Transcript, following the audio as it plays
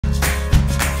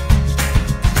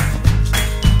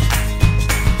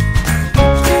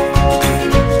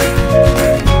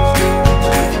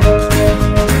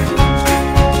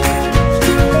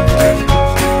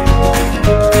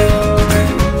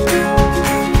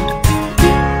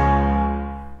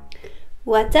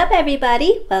What's up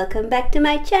everybody? Welcome back to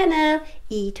my channel,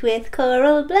 Eat with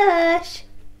Coral Blush.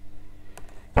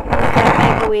 I'm going to put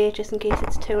that mic away just in case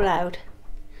it's too loud.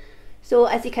 So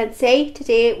as you can see,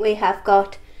 today we have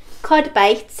got cod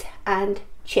bites and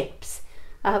chips.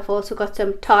 I have also got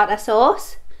some tartar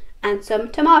sauce and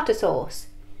some tomato sauce.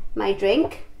 My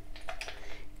drink,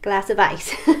 glass of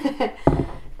ice.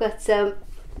 Got some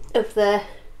of the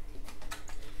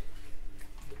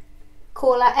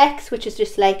Cola X, which is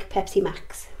just like Pepsi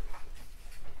Max.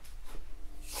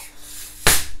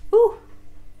 Ooh,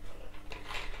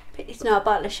 it's not a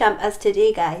bottle of champ as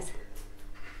today, guys.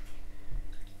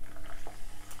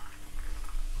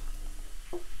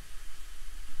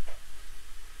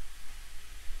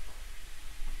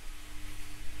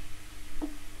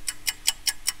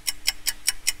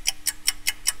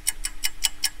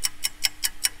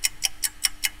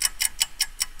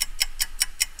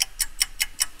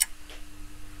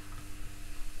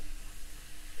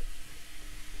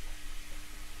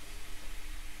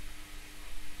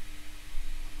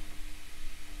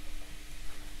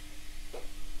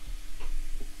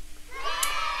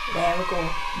 There we go.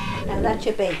 Now that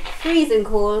should be freezing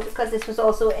cold because this was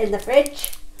also in the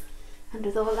fridge and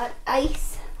with all that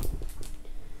ice.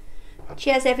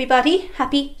 Cheers everybody,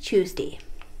 happy Tuesday.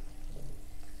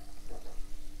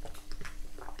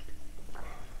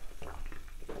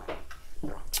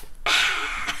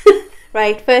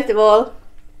 Right, first of all,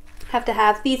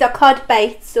 these are cod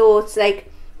bites, so it's like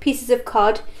pieces of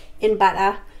cod in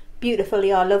batter,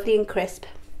 beautifully all lovely and crisp.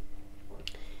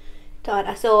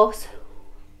 Tartar sauce.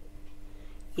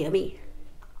 Yummy.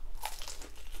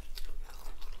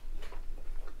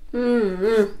 I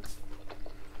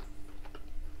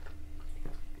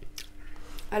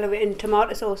love it in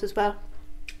tomato sauce as well.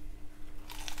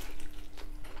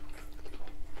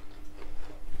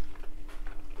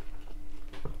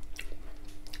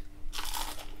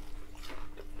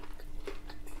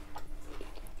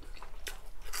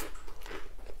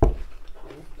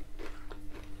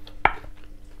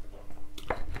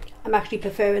 I'm actually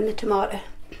preferring the tomato.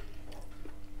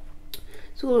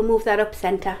 So we'll move that up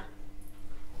centre.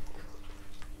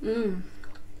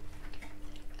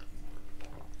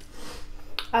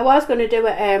 I was going to do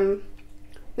it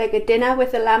like a dinner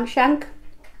with a lamb shank,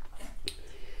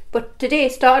 but today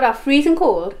it started off freezing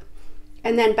cold,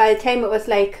 and then by the time it was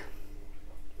like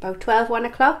about 1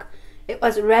 o'clock, it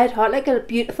was red hot like a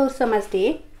beautiful summer's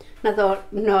day, and I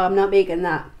thought, no, I'm not making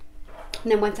that.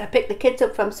 And then once I picked the kids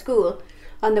up from school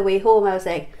on the way home, I was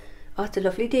like, oh, it's a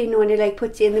lovely day, you know, when it like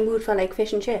puts you in the mood for like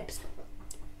fish and chips.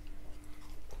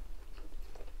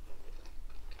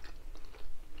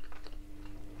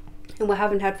 And we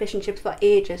haven't had fish and chips for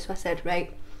ages, so I said,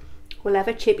 right, we'll have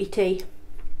a chippy tea.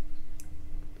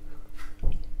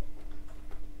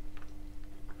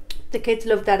 The kids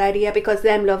love that idea because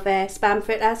them love spam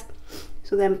fritters,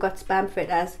 so them got spam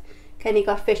fritters. Kenny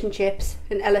got fish and chips,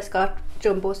 and Ellis got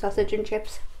jumbo sausage and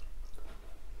chips.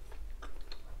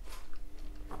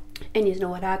 And you know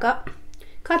what I got?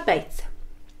 Cod bites.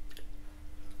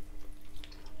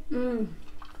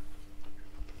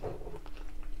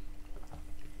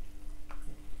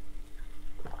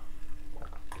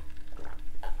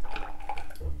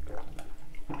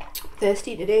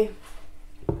 Thirsty today.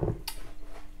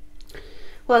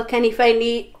 Well, Kenny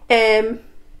finally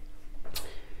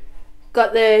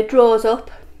got the drawers up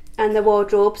and the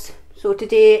wardrobes. So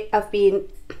today I've been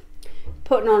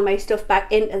putting all my stuff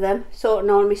back into them, sorting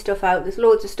all my stuff out. There's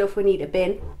loads of stuff we need to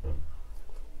bin.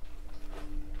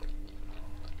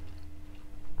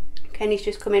 Kenny's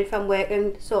just come in from work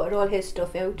and sorted all his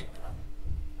stuff out.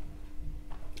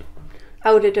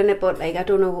 I would have done it, but like I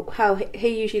don't know how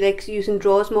he usually likes using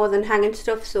drawers more than hanging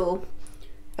stuff, so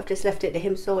I've just left it to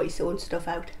him sort his own stuff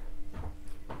out.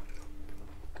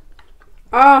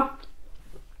 Oh,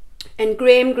 and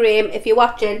Graham, if you're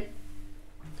watching,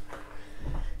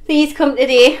 please come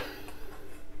today.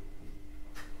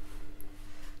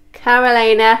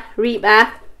 Carolina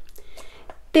Reaper.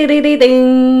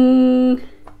 Ding.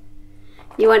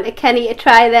 You want a Kenny to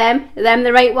try them? Are them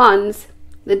the right ones?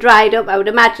 They're dried up, I would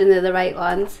imagine they're the right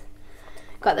ones.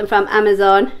 Got them from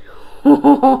Amazon. I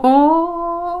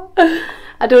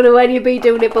don't know when you'll be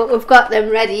doing it, but we've got them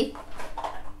ready.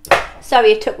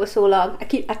 Sorry it took me so long. I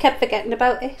kept forgetting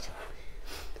about it.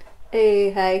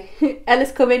 Hi.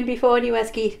 Ellis come in before and he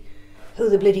was like, who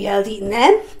the bloody hell's eating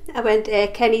them? I went,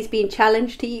 Kenny's been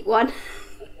challenged to eat one.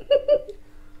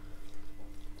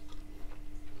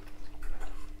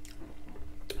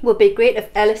 Would be great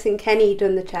if Ellis and Kenny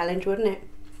done the challenge, wouldn't it?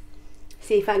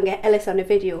 See if I can get Ellis on a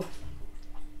video.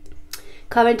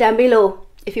 Comment down below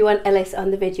if you want Ellis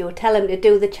on the video. Tell him to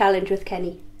do the challenge with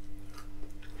Kenny.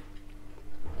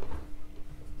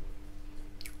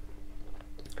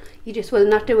 He just will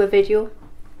not do a video,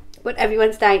 but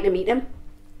everyone's dying to meet him.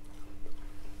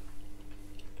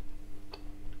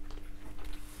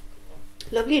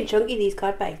 Lovely and chunky, these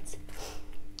cod bites.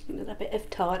 Another bit of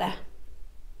tartar.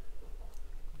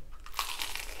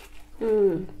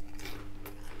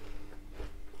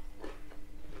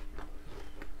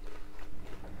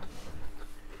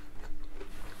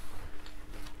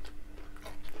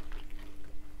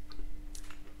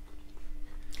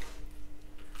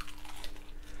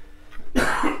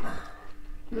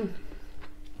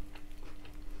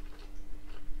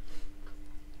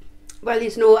 Well,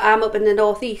 you know, I'm up in the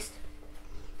northeast,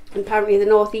 and apparently the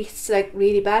northeast's like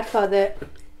really bad for the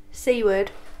C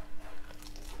word.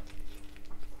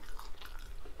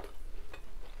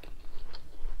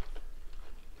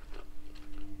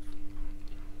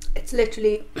 It's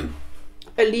literally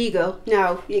illegal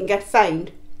now. You can get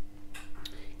fined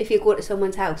if you go to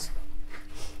someone's house.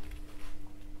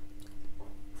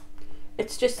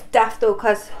 It's just daft though,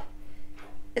 because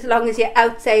as long as you're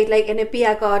outside, like in a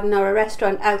beer garden or a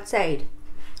restaurant outside,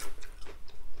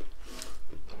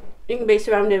 you can be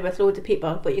surrounded with loads of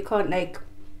people, but you can't like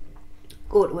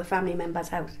go to a family member's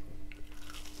house.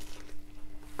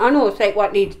 I know it's like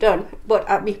what needs done, but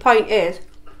my point is,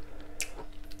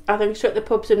 I think shut the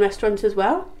pubs and restaurants as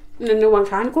well, and then no one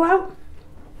can go out.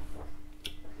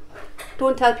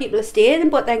 Don't tell people to stay in,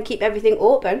 but then keep everything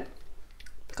open,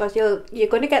 because you're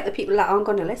going to get the people that aren't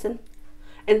going to listen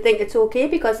and think it's okay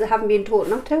because they haven't been told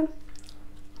not to.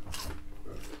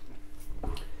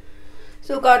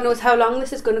 So God knows how long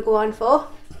this is going to go on for.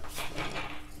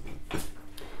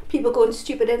 People going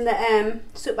stupid in the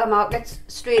supermarkets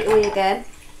straight away again,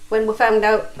 when we found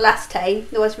out last time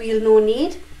there was real no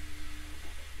need.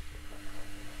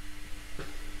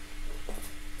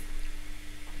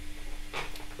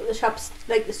 But the shops,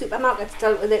 like the supermarkets,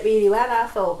 dealt with it really well, I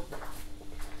thought.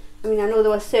 I mean, I know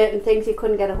there were certain things you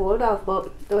couldn't get a hold of,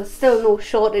 but there was still no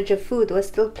shortage of food. There was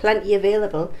still plenty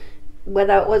available.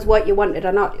 Whether it was what you wanted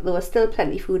or not, there was still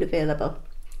plenty of food available.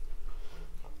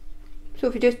 So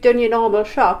if you just done your normal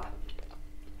shop,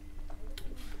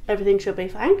 everything should be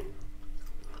fine.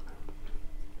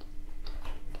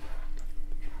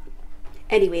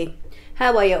 Anyway,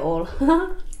 how are you all?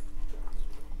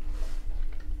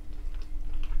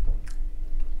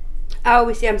 I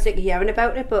always say I'm sick of hearing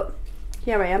about it, but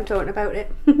here I am talking about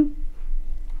it.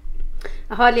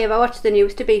 I hardly ever watch the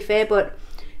news, to be fair, but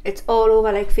it's all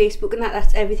over like Facebook and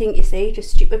that's everything you see,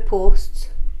 just stupid posts.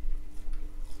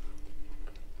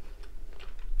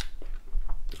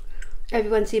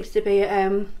 Everyone seems to be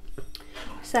a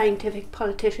scientific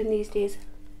politician these days.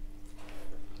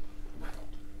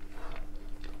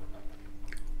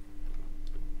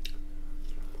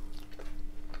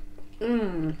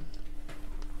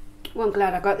 Well, I'm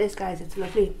glad I got this, guys. It's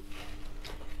lovely.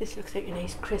 This looks like a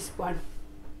nice crisp one.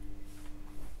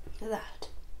 Look at that.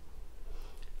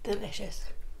 Delicious.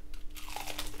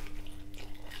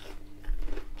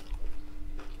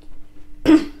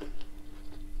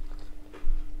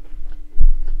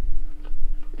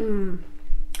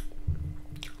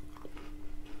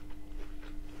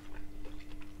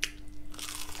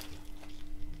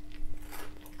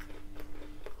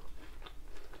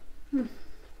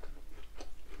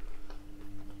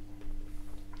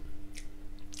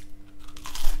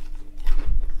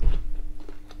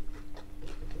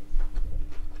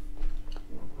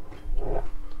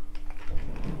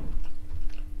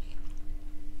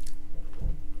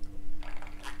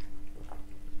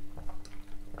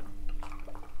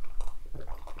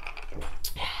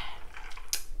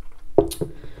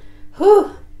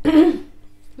 Whew.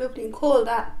 Lovely and cold,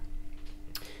 that.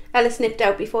 Ella snipped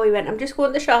out before he went, I'm just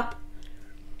going to the shop.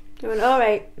 I went,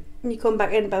 alright. And he come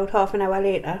back in about half an hour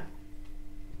later.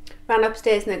 Ran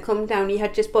upstairs and then come down. He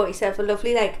had just bought himself a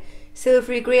lovely like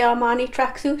silvery grey Armani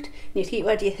tracksuit. And he's like,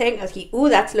 what do you think? I was like, oh,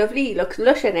 that's lovely. He looks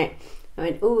lush in it. I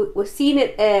went, oh, we've seen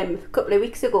it a couple of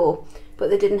weeks ago,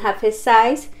 but they didn't have his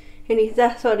size. And he says,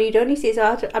 that's what he done. He says,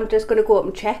 oh, I'm just going to go up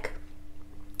and check,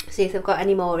 see if they've got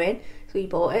any more in. So he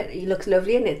bought it. He looks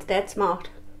lovely and it's dead smart.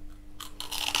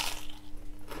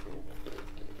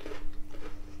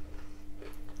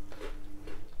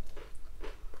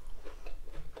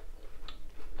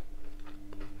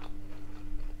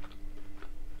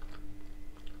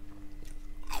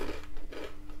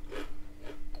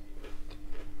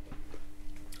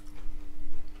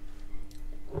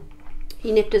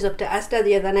 He nipped us up to Asda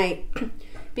the other night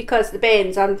because the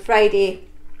bairns on Friday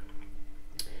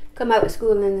come out of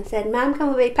school and they said, Mum,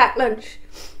 can we pack lunch?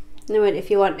 And I went,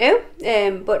 if you want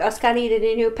to. But Oscar needed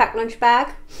a new pack lunch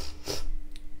bag.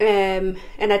 And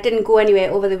I didn't go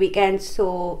anywhere over the weekend,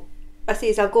 so I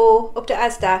says I'll go up to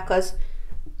Asda because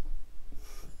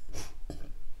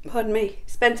pardon me,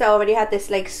 Spencer already had this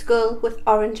like skull with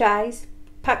orange eyes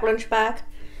packed lunch bag,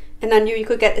 and I knew you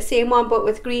could get the same one but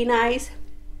with green eyes.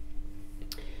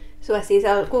 So I says,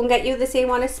 I'll go and get you the same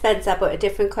one as Spencer but a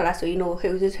different colour so you know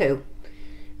whose is who.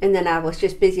 And then I was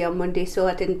just busy on Monday so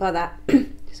I didn't bother.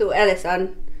 So Ellis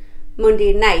on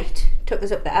Monday night took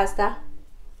us up to Asda.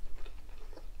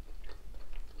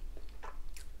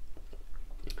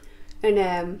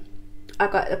 And I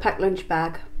got the packed lunch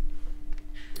bag.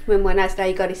 When Asda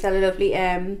he got himself a lovely,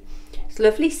 it's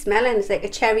lovely smelling, it's like a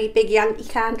cherry big Yankee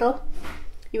candle.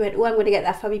 He went, oh, I'm going to get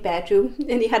that for my bedroom,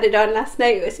 and he had it on last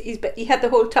night. He had the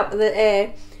whole top of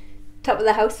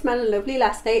the house smelling lovely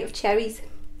last night of cherries.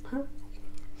 Huh?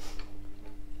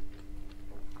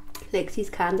 Likes these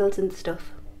candles and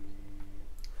stuff.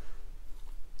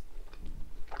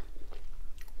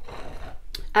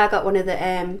 I got one of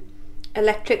the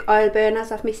electric oil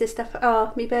burners off my sister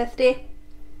for my birthday,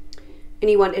 and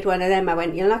he wanted one of them. I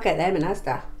went, you'll not get them in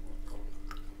Asda.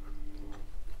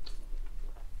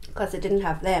 Because it didn't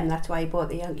have them, that's why I bought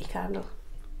the Yankee candle.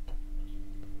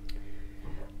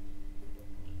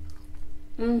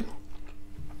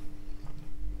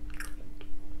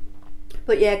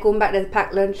 But yeah, going back to the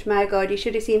packed lunch, my God, you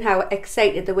should have seen how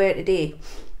excited they were today.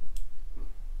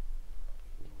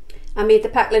 I made the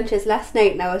packed lunches last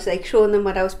night and I was like showing them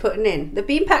what I was putting in. They've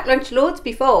been packed lunch loads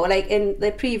before, like in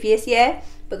the previous year,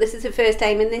 but this is the first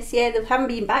time in this year. They haven't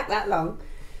been back that long.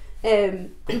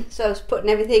 So I was putting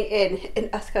everything in, and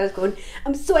Oscar was going,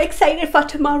 I'm so excited for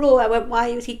tomorrow. I went, why?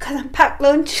 He was, because I'm packed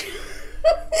lunch.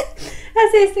 I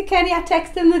says to Kenny, I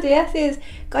texted him the day, I says,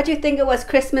 God, you'd think it was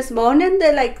Christmas morning.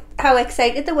 They're like, how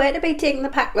excited they were to be taking the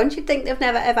packed lunch. You'd think they've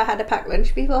never ever had a packed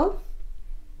lunch before.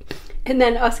 And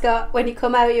then Oscar, when he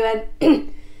come out, he went,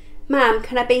 Ma'am,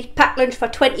 can I be packed lunch for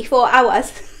 24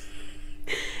 hours?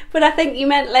 But I think he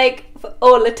meant like for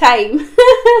all the time.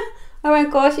 I went,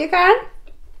 of course you can.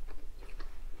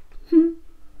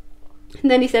 And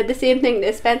then he said the same thing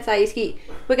to Spencer.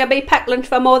 We're going to be packed lunch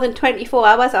for more than 24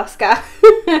 hours, Oscar.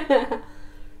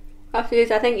 I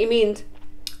think he means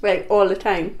like all the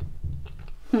time.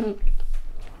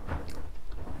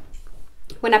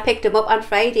 When I picked him up on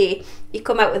Friday, he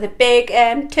come out with a big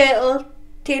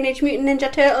Teenage Mutant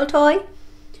Ninja Turtle toy.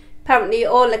 Apparently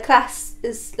all the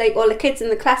kids in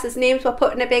the class's names were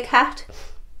put in a big hat.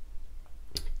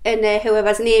 And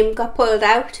whoever's name got pulled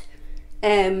out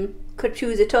could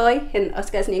choose a toy, and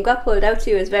Oscar's name got pulled out,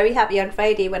 so he was very happy on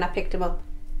Friday when I picked him up.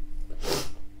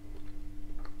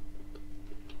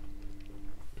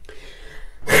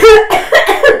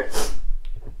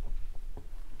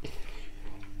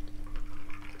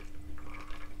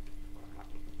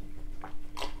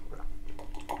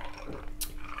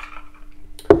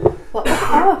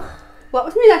 What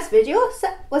was my last video?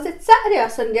 Was it Saturday or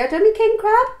Sunday? I done my king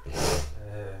crab?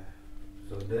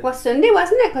 Sunday. It was Sunday,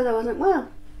 wasn't it? Because I wasn't well.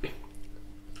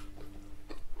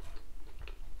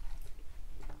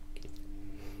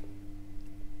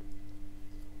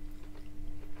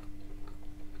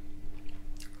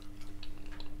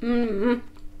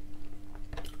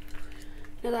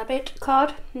 Another bit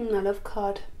cod. I love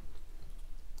cod.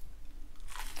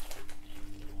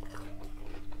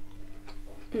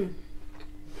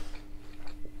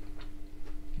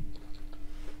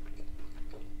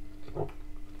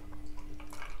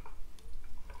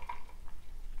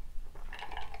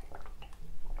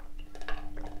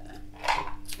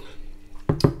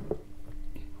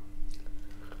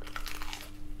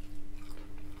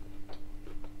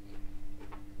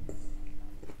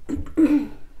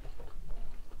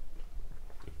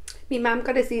 My mum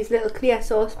got us these little clear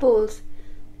sauce bowls.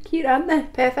 Cute, aren't they?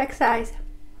 Perfect size.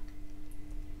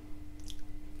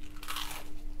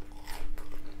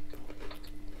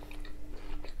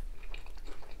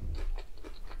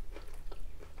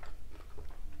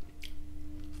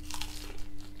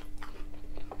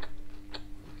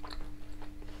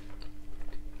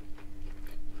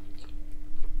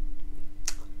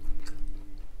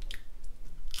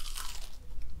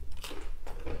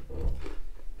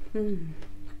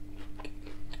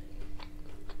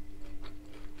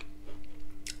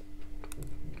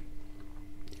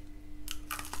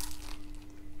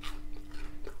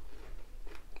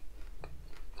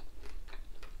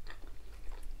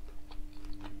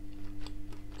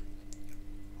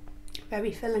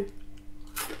 Very filling.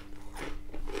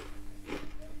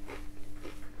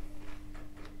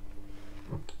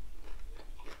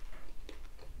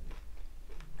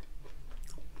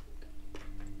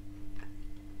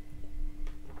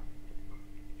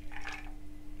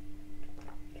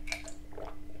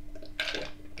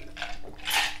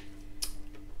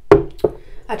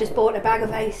 I just bought a bag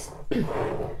of ice.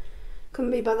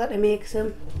 Couldn't be bothered to make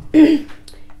some.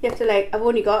 You have to like, I've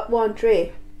only got one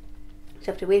tray, so I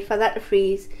have to wait for that to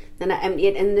freeze, then I empty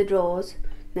it in the drawers,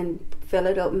 then fill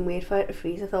it up and wait for it to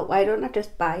freeze. I thought, why don't I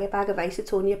just buy a bag of ice?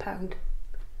 It's only £1.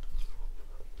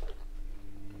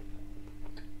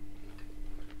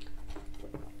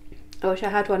 I wish I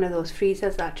had one of those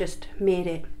freezers that just made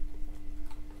it.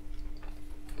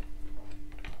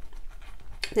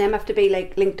 Them have to be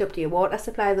like linked up to your water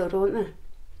supply though, don't they?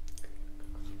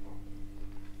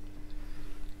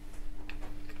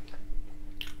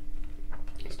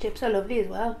 These chips are lovely as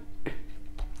well.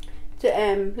 It's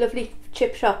a lovely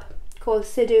chip shop called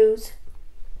Sidhu's.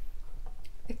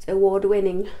 It's award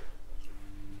winning.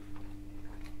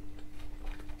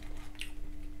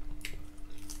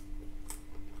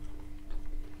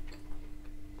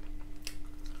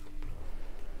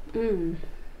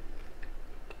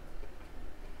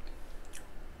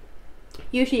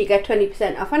 Usually you get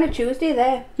 20% off on a Tuesday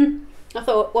there. I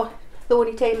thought, what, the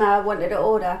only time I wanted to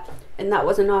order, and that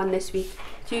wasn't on this week.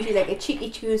 It's usually like a cheeky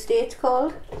Tuesday it's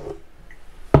called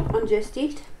on Just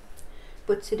Eat,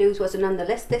 but Sidhu's wasn't on the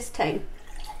list this time.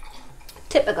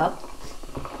 Typical.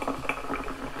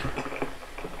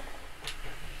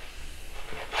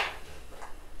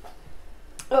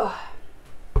 Oh,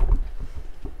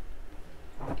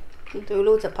 I'll do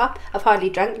loads of pop. I've hardly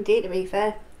drank today, to be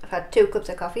fair. I've had 2 cups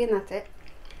of coffee and that's it.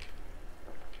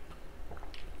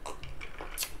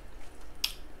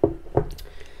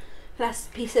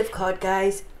 Last piece of cod,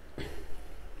 guys.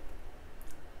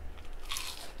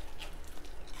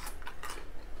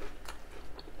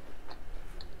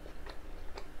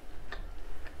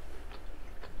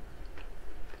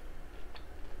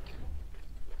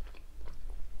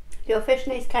 Your fish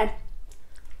nice, Ken?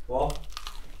 What?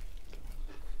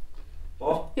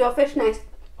 What? Your fish nice?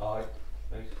 Aye,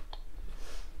 nice.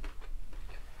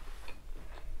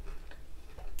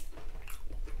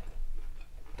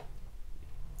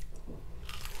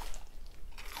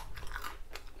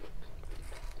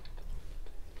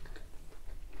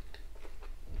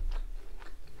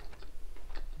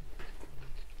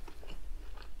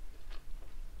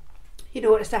 You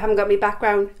noticed I haven't got my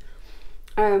background.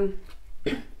 There's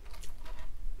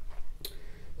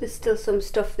still some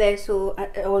stuff there, so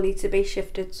it all needs to be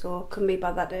shifted, so couldn't be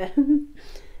bothered to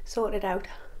sort it out.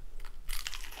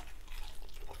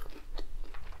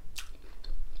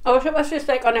 I wish it was just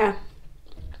like on a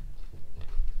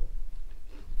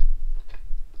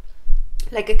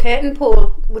curtain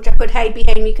pole, which I could hide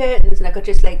behind my curtains and I could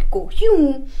just like go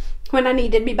phew when I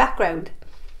needed my background.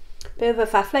 Bit of a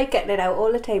faff like getting it out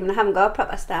all the time, and I haven't got a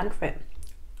proper stand for it.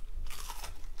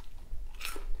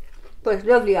 But it's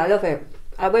lovely, I love it.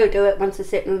 I will do it once the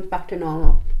sitting room's back to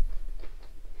normal.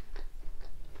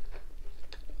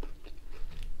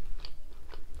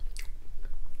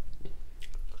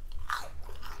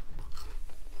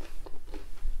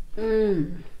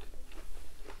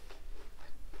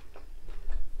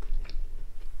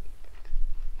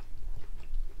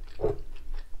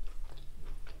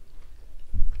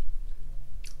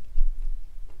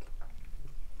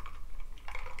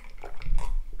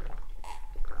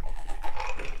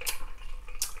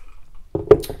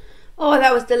 Oh,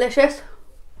 that was delicious.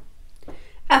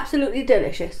 Absolutely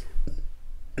delicious.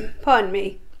 Pardon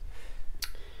me.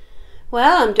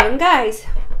 Well, I'm done, guys.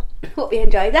 Hope you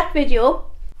enjoyed that video.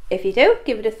 If you do,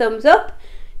 give it a thumbs up.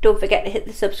 Don't forget to hit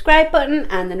the subscribe button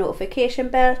and the notification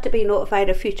bell to be notified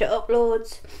of future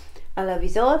uploads. I love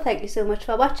you all. Thank you so much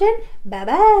for watching. Bye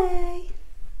bye.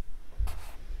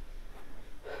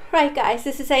 Right, guys,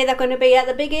 this is either going to be at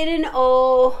the beginning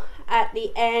or at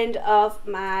the end of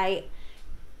my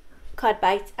cod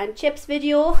bites and chips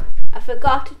video. I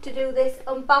forgot to do this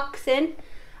unboxing.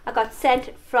 I got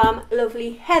sent from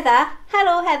lovely Heather.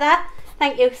 Hello, Heather.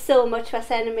 Thank you so much for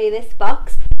sending me this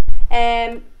box.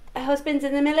 Her husband's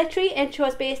in the military and she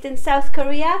was based in South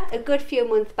Korea a good few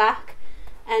months back,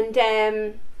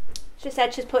 and she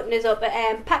said she's putting us up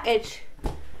a package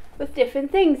with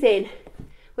different things in,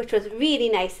 which was really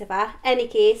nice of her. Any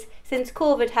case, since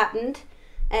COVID happened,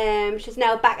 she's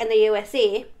now back in the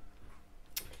USA.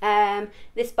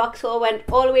 This box all went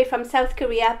all the way from South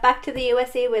Korea back to the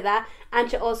USA with her, and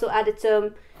she also added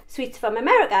some sweets from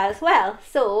America as well.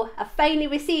 So I finally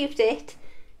received it.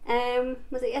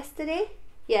 Was it yesterday?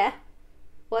 Yeah,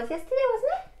 was yesterday,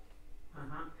 wasn't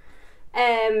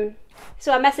it?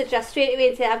 So I messaged her straight away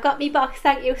and said, I've got me box,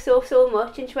 thank you so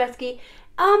much. And she was like,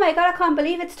 oh my god, I can't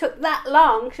believe it's took that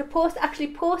long. She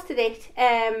actually posted it,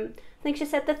 I think she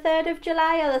said the 3rd of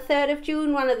July or the 3rd of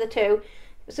June, one of the two.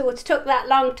 So it's took that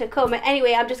long to come.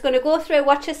 Anyway, I'm just going to go through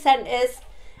what she sent us.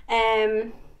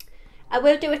 I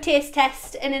will do a taste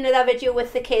test in another video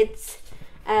with the kids.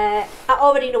 I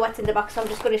already know what's in the box, so I'm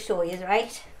just going to show you,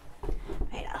 right?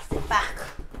 I'll sit back,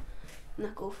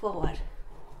 not go forward.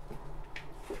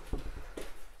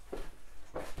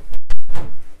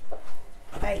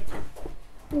 Right,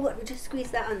 ooh, let me just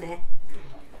squeeze that on there.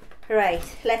 Right,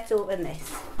 let's open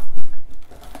this.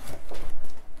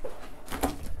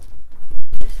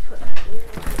 Just put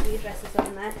the addresses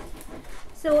on there.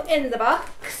 So in the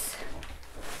box,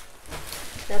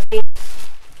 there'll be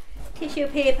tissue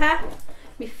paper.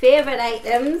 My favourite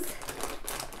items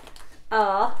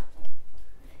are,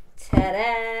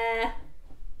 ta-da,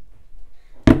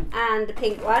 and the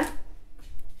pink one.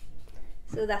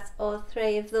 So that's all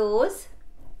 3 of those.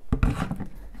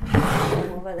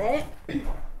 Over there.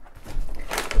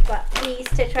 We've got these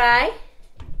to try.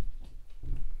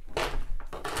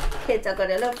 Kids are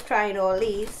gonna love trying all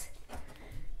these.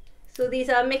 So these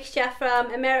are a mixture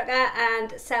from America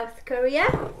and South Korea.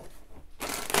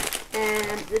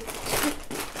 And the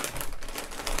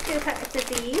 2 packets of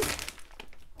these.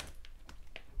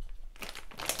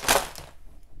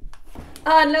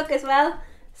 Oh, and look as well,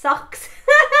 socks.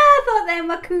 I thought them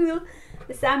were cool.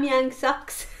 The Samyang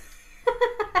socks.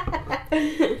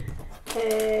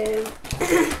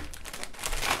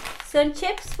 Sun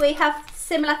chips. We have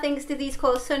similar things to these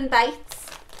called Sun Bites,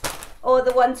 or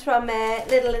the ones from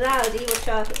Lidl and Aldi, which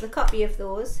are the copy of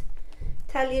those.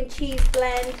 Italian cheese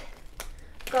blend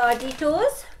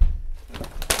Garditos.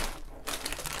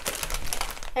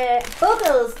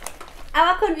 Bubbles.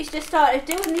 Our country's just started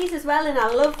doing these as well, and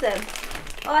I love them.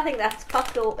 Oh, I think that's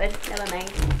popped open. Never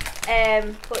mind.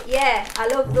 But yeah, I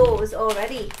love those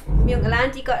already. My Uncle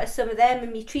Andy got us some of them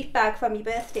in my treat bag for my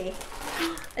birthday.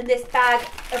 And this bag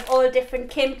of all different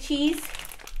kimchis.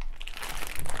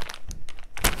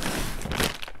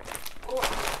 Oh,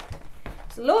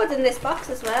 there's loads in this box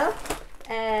as well.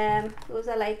 Those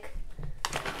are like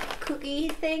cookie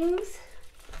things.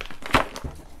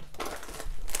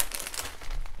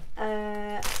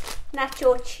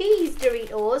 Nacho cheese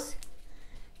Doritos.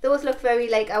 Those look very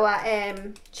like our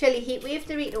chili heat wave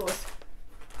Doritos.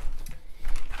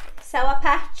 Sour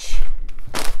Patch.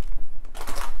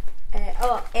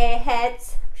 Oh,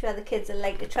 Airheads. I'm sure the kids will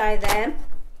like to try them.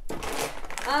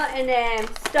 Oh, and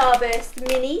Starburst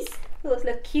Minis. Those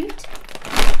look cute.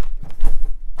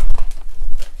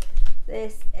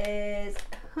 This is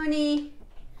honey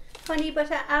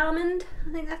butter almond.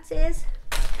 I think that says.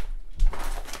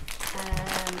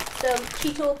 Some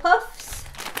Cheeto Puffs.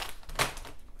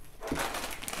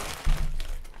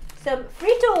 Some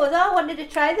Fritos. Oh, I wanted to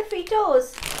try the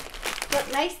Fritos.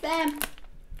 Look nice them.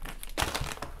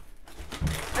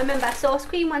 I remember Sauce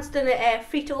Queen once done a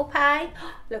Frito pie.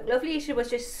 Look lovely. She was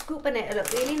just scooping it. It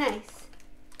looked really nice.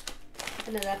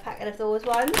 Another packet of those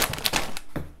ones.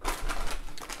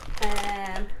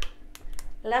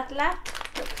 Look,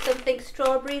 something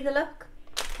strawberry the look.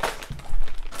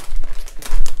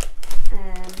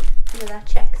 Another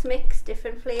Chex Mix,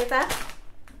 different flavour.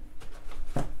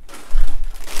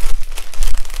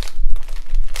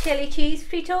 Chili cheese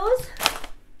Fritos.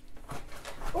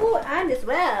 Oh, and as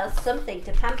well, something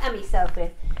to pamper myself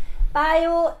with.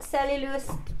 Bio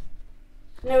Cellulose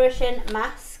Nourishing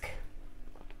Mask.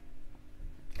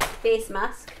 Face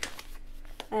mask.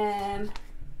 It's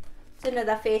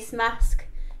another face mask.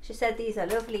 She said these are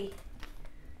lovely.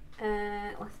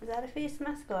 Was that a face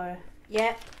mask or?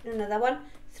 Yeah, another one.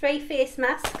 3 face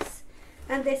masks.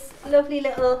 And this lovely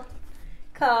little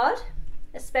card,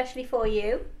 especially for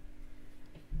you.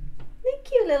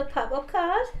 Thank you, little pop-up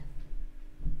card.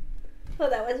 Oh,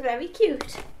 that was very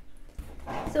cute.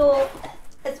 So,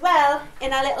 as well,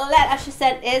 in a little letter she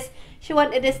sent us, she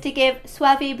wanted us to give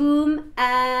Suave Boom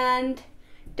and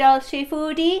Dolce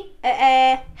Foodie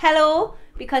a hello,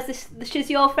 because she's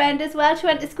your friend as well. She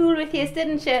went to school with you,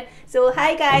 didn't she? So,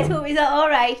 hi guys, hope you're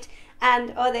alright.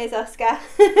 And, oh, there's Oscar.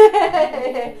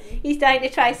 He's dying to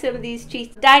try some of these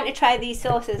treats. Dying to try these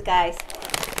sauces, guys.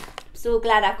 So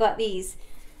glad I've got these.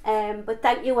 But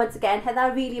thank you once again, Heather. I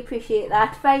really appreciate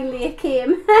that. Finally it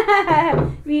came.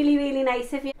 Really, really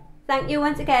nice of you. Thank you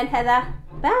once again, Heather.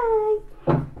 Bye.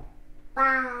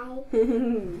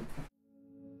 Bye.